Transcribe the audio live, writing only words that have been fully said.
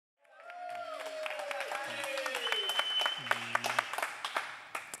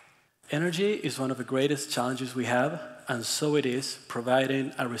Energy is one of the greatest challenges we have, and so it is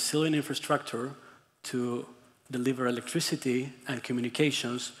providing a resilient infrastructure to deliver electricity and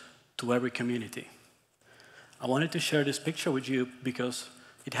communications to every community. I wanted to share this picture with you because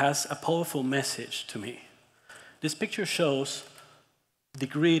it has a powerful message to me. This picture shows the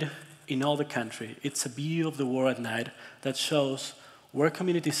grid in all the country. It's a view of the world at night that shows where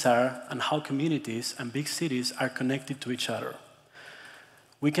communities are and how communities and big cities are connected to each other.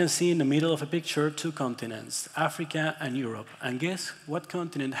 We can see in the middle of the picture two continents, Africa and Europe. And guess what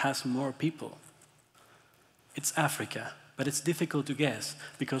continent has more people? It's Africa, but it's difficult to guess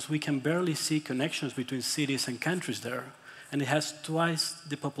because we can barely see connections between cities and countries there, and it has twice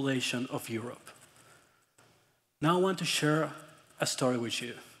the population of Europe. Now I want to share a story with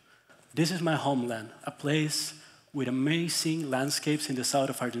you. This is my homeland, a place with amazing landscapes in the south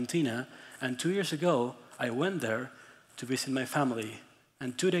of Argentina, and 2 years ago, I went there to visit my family,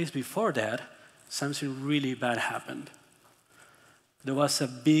 and 2 days before that, something really bad happened. There was a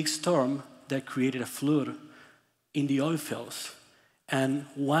big storm that created a flood in the oil fields, and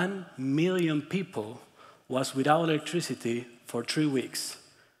 1 million people was without electricity for 3 weeks.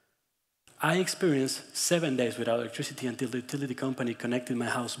 I experienced 7 days without electricity until the utility company connected my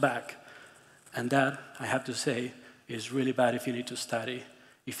house back. And that, I have to say, is really bad if you need to study,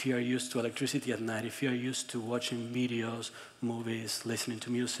 if you are used to electricity at night, if you are used to watching videos, movies, listening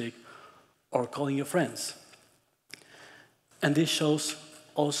to music, or calling your friends. And this shows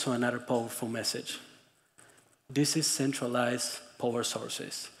also another powerful message. This is centralized power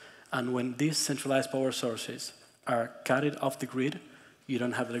sources. And when these centralized power sources are cut off the grid, you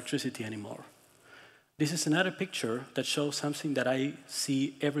don't have electricity anymore. This is another picture that shows something that I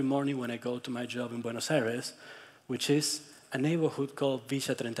see every morning when I go to my job in Buenos Aires, which is a neighborhood called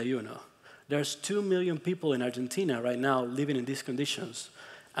Villa 31. There's 2 million people in Argentina right now living in these conditions,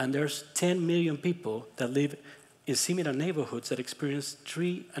 and there's 10 million people that live in similar neighborhoods that experience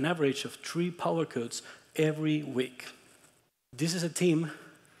an average of 3 power cuts every week. This is a team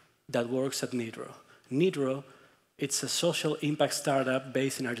that works at NYDRO. NYDRO, it's a social impact startup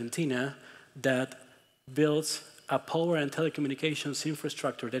based in Argentina that builds a power and telecommunications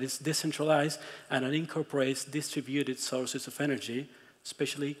infrastructure that is decentralized and it incorporates distributed sources of energy,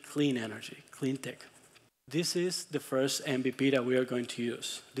 especially clean energy, clean tech. This is the first MVP that we are going to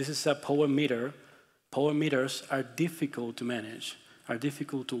use. This is a power meter. Power meters are difficult to manage, are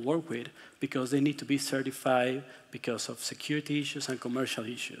difficult to work with because they need to be certified because of security issues and commercial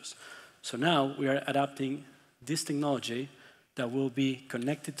issues. So now we are adapting this technology that will be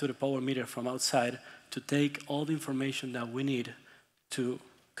connected to the power meter from outside to take all the information that we need to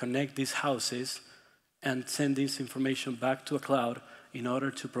connect these houses and send this information back to a cloud in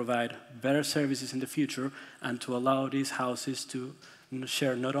order to provide better services in the future and to allow these houses to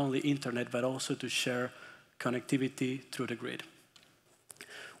share not only internet but also to share connectivity through the grid.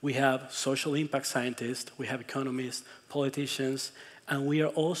 We have social impact scientists, we have economists, politicians, and we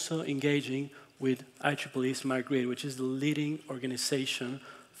are also engaging with IEEE Smart Grid, which is the leading organization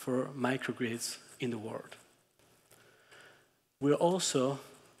for microgrids in the world. We're also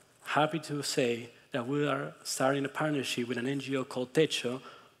happy to say that we are starting a partnership with an NGO called Trejo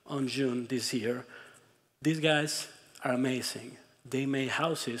on June this year. These guys are amazing. They make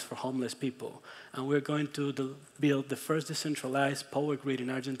houses for homeless people, and we're going to build the first decentralized power grid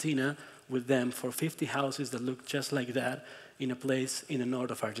in Argentina with them for 50 houses that look just like that in a place in the north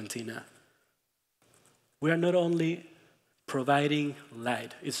of Argentina. We are not only providing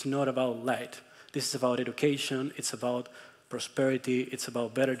light, it's not about light. This is about education, it's about prosperity, it's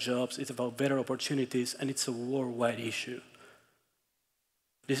about better jobs, it's about better opportunities, and it's a worldwide issue.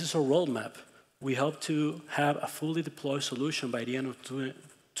 This is our roadmap. We hope to have a fully deployed solution by the end of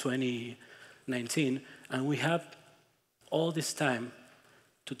 2019, and we have all this time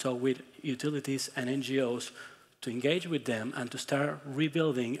to talk with utilities and NGOs to engage with them and to start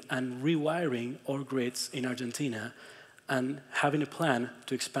rebuilding and rewiring our grids in Argentina and having a plan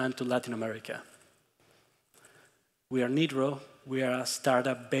to expand to Latin America. We are NYDRO. We are a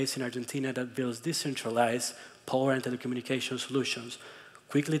startup based in Argentina that builds decentralized power and telecommunication solutions,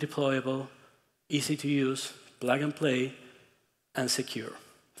 quickly deployable, easy to use, plug and play, and secure.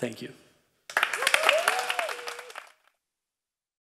 Thank you.